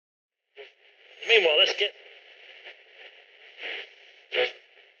Meanwhile, let's get...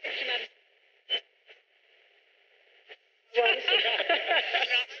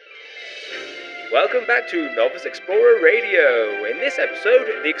 Welcome back to Novice Explorer Radio. In this episode,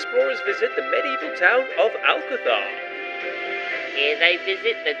 the explorers visit the medieval town of Alquézar. Here they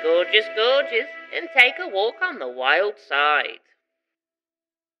visit the gorgeous gorges and take a walk on the wild side.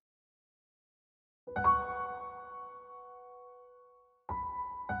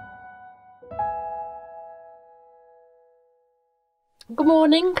 Good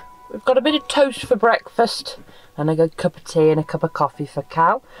morning. We've got a bit of toast for breakfast and a good cup of tea and a cup of coffee for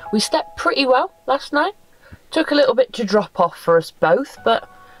Cal. We slept pretty well last night. Took a little bit to drop off for us both, but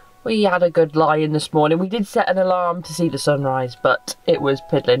we had a good lie-in this morning. We did set an alarm to see the sunrise, but it was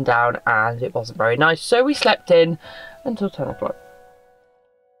piddling down and it wasn't very nice, so we slept in until 10 o'clock.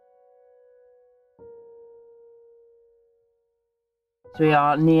 So we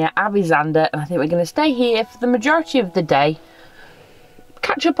are near Alquézar, and I think we're going to stay here for the majority of the day,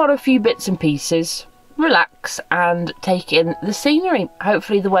 catch up on a few bits and pieces, relax and take in the scenery.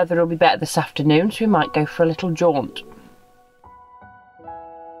 Hopefully the weather will be better this afternoon, so we might go for a little jaunt.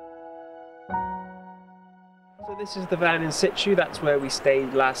 So this is the van in situ, that's where we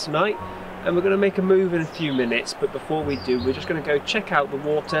stayed last night. And we're going to make a move in a few minutes, but before we do, we're just going to go check out the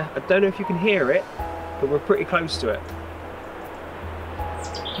water. I don't know if you can hear it, but we're pretty close to it.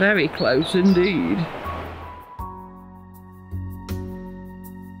 Very close indeed.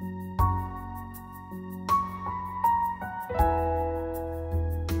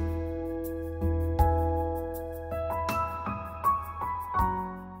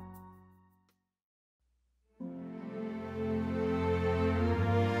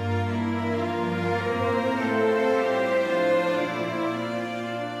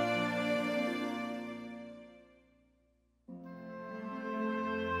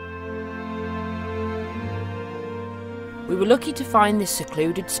 We were lucky to find this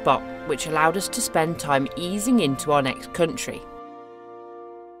secluded spot, which allowed us to spend time easing into our next country.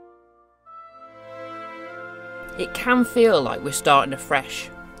 It can feel like we're starting afresh,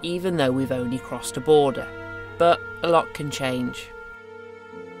 even though we've only crossed a border, but a lot can change.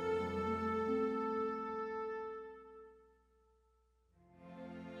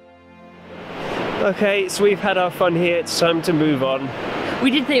 Okay, so we've had our fun here, it's time to move on. We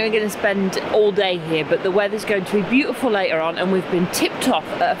did think we were going to spend all day here, but the weather's going to be beautiful later on, and we've been tipped off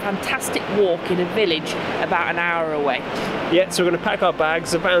at a fantastic walk in a village about an hour away. Yeah, so we're going to pack our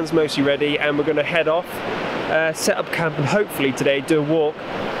bags, the van's mostly ready, and we're going to head off, set up camp, and hopefully today do a walk.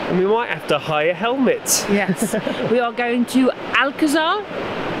 And we might have to hire helmets. Yes. We are going to Alquézar.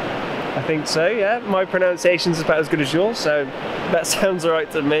 I think so, yeah. My pronunciation's about as good as yours, so that sounds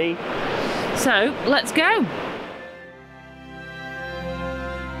alright to me. So, let's go.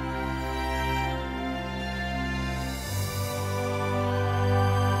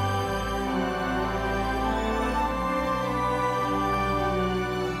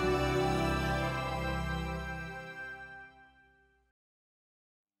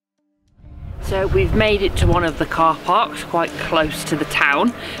 So we've made it to one of the car parks quite close to the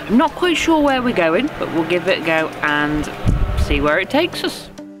town. I'm not quite sure where we're going, but we'll give it a go and see where it takes us.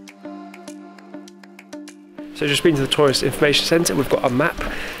 So just been to the Tourist Information Centre, we've got a map.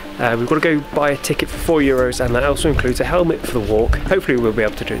 We've got to go buy a ticket for €4, and that also includes a helmet for the walk. Hopefully we'll be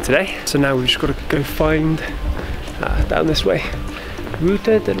able to do it today. So now we've just got to go find, down this way,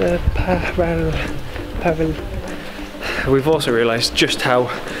 Ruta De Las Pasarelas. We've also realised just how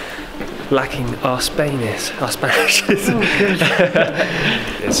lacking our Spanish is.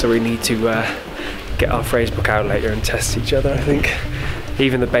 So we need to get our phrase book out later and test each other, I think.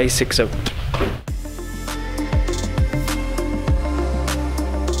 Even the basics of...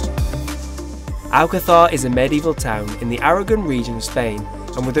 Alquézar is a medieval town in the Aragon region of Spain,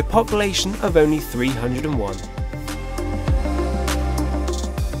 and with a population of only 301.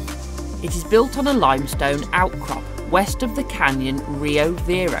 It is built on a limestone outcrop west of the canyon Rio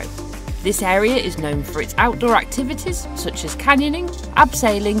Vero. This area is known for its outdoor activities such as canyoning,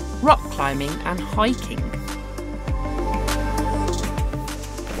 abseiling, rock climbing and hiking.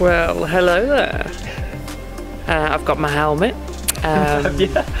 Well, hello there. I've got my helmet.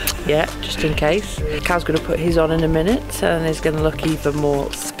 Yeah, just in case. Cal's going to put his on in a minute and he's going to look even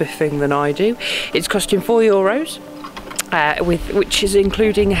more spiffing than I do. It's costing €4, which is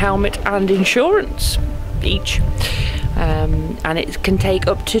including helmet and insurance each. And it can take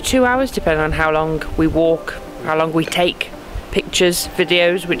up to 2 hours depending on how long we walk, how long we take pictures,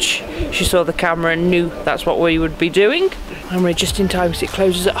 videos, which she saw the camera and knew that's what we would be doing. And we're just in time because it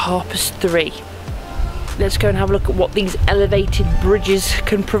closes at 3:30. let's go and have a look at what these elevated bridges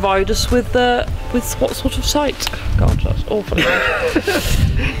can provide us with what sort of sights. God, that's awful.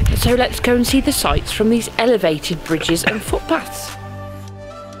 So let's go and see the sights from these elevated bridges and footpaths.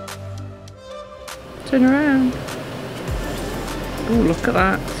 Turn around. Oh, look at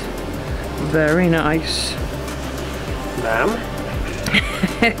that. Very nice. Ma'am?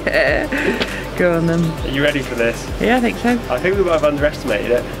 Go on then. Are you ready for this? Yeah, I think so. I think we might have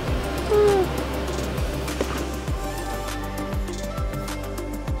underestimated it.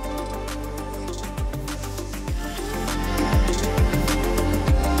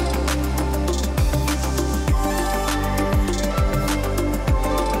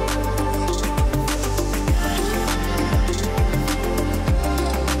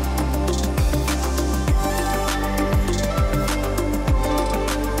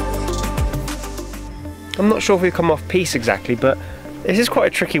 I'm not sure if we've come off piste exactly, but this is quite a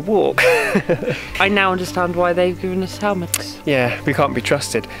tricky walk. I now understand why they've given us helmets. Yeah, we can't be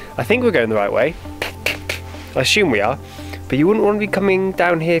trusted. I think we're going the right way. I assume we are, but you wouldn't want to be coming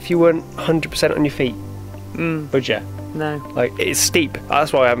down here if you weren't 100% on your feet, would you? No. Like, it's steep.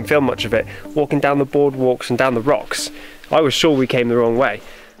 That's why I haven't filmed much of it. Walking down the boardwalks and down the rocks, I was sure we came the wrong way.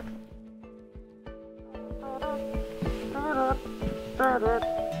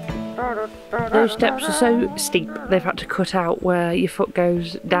 Those steps are so steep, they've had to cut out where your foot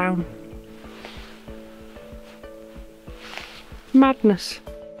goes down. Madness.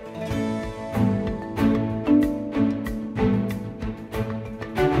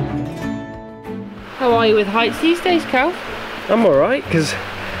 How are you with heights these days, Cal? I'm alright, because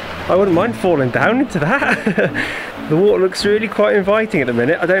I wouldn't mind falling down into that. The water looks really quite inviting at the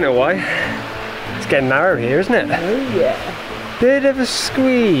minute. I don't know why. It's getting narrow here, isn't it? Oh yeah. Bit of a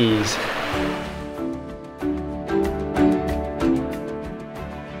squeeze.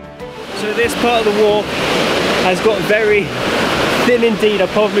 So this part of the walk has got very thin indeed. I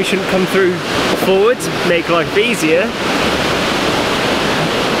probably shouldn't come through forwards, make life easier.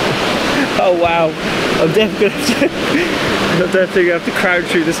 Oh wow, I'm definitely gonna have to crowd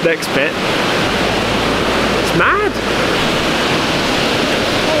through this next bit. It's mad.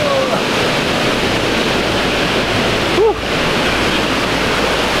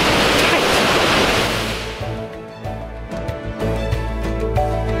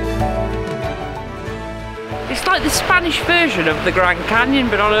 It's like the Spanish version of the Grand Canyon,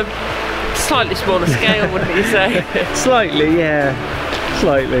 but on a slightly smaller scale, wouldn't you say? Slightly, yeah.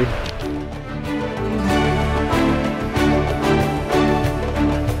 Slightly.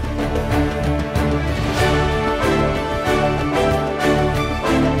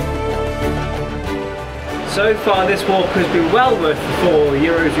 So far this walk has been well worth the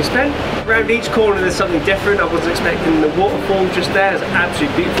 €4 we spent. Around each corner there's something different. I wasn't expecting the waterfall just there. It's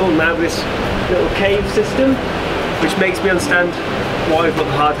absolutely beautiful. Now this little cave system, which makes me understand why we've got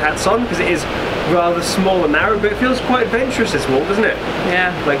the hard hats on, because it is rather small and narrow, but it feels quite adventurous this walk, doesn't it?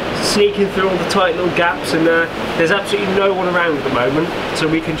 Yeah. Like sneaking through all the tight little gaps, and there's absolutely no one around at the moment, so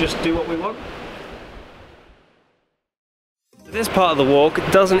we can just do what we want. This part of the walk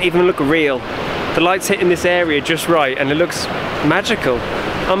doesn't even look real. The light's hitting this area just right, and it looks magical,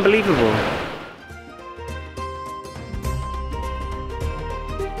 unbelievable.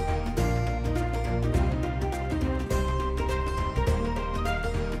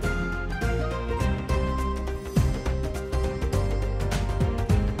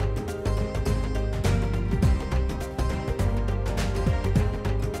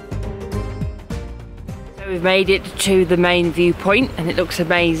 We've made it to the main viewpoint and it looks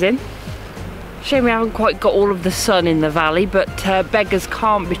amazing. Shame we haven't quite got all of the sun in the valley, but beggars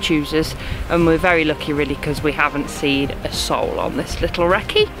can't be choosers, and we're very lucky really because we haven't seen a soul on this little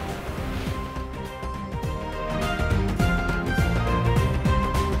recce.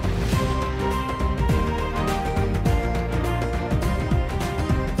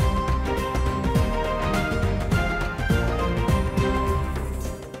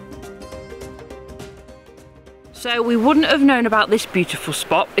 So we wouldn't have known about this beautiful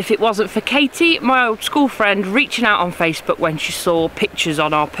spot if it wasn't for Katie, my old school friend, reaching out on Facebook when she saw pictures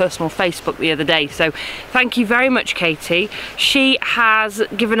on our personal Facebook the other day. So thank you very much, Katie. She has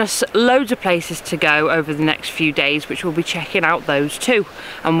given us loads of places to go over the next few days, which we'll be checking out those too.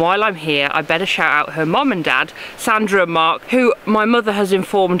 And while I'm here, I better shout out her mum and dad, Sandra and Mark, who my mother has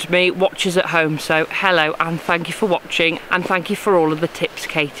informed me watches at home. So hello and thank you for watching, and thank you for all of the tips,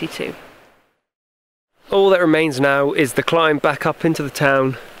 Katie, too. All that remains now is the climb back up into the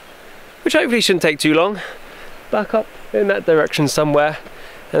town, which hopefully shouldn't take too long. Back up in that direction somewhere,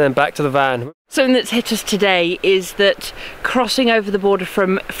 and then back to the van. Something that's hit us today is that crossing over the border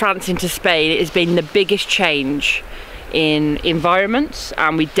from France into Spain has been the biggest change in environments,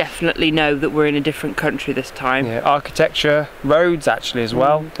 and we definitely know that we're in a different country this time. Yeah, architecture, roads actually as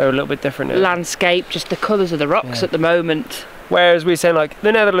well, they're a little bit different now. Landscape, just the colours of the rocks at the moment. Whereas we were saying like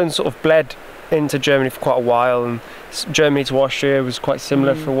the Netherlands sort of bled into Germany for quite a while, and Germany to Austria was quite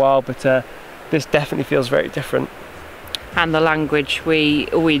similar for a while, but this definitely feels very different. And the language, we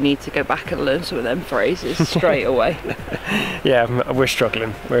need to go back and learn some of them phrases straight away. Yeah, we're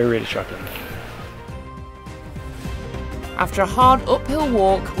struggling, we're really struggling. After a hard uphill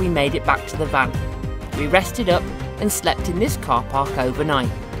walk, we made it back to the van. We rested up and slept in this car park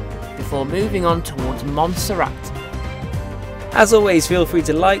overnight, before moving on towards Montserrat. As always, feel free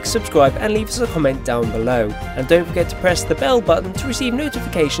to like, subscribe and leave us a comment down below. And don't forget to press the bell button to receive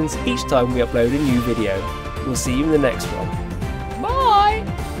notifications each time we upload a new video. We'll see you in the next one.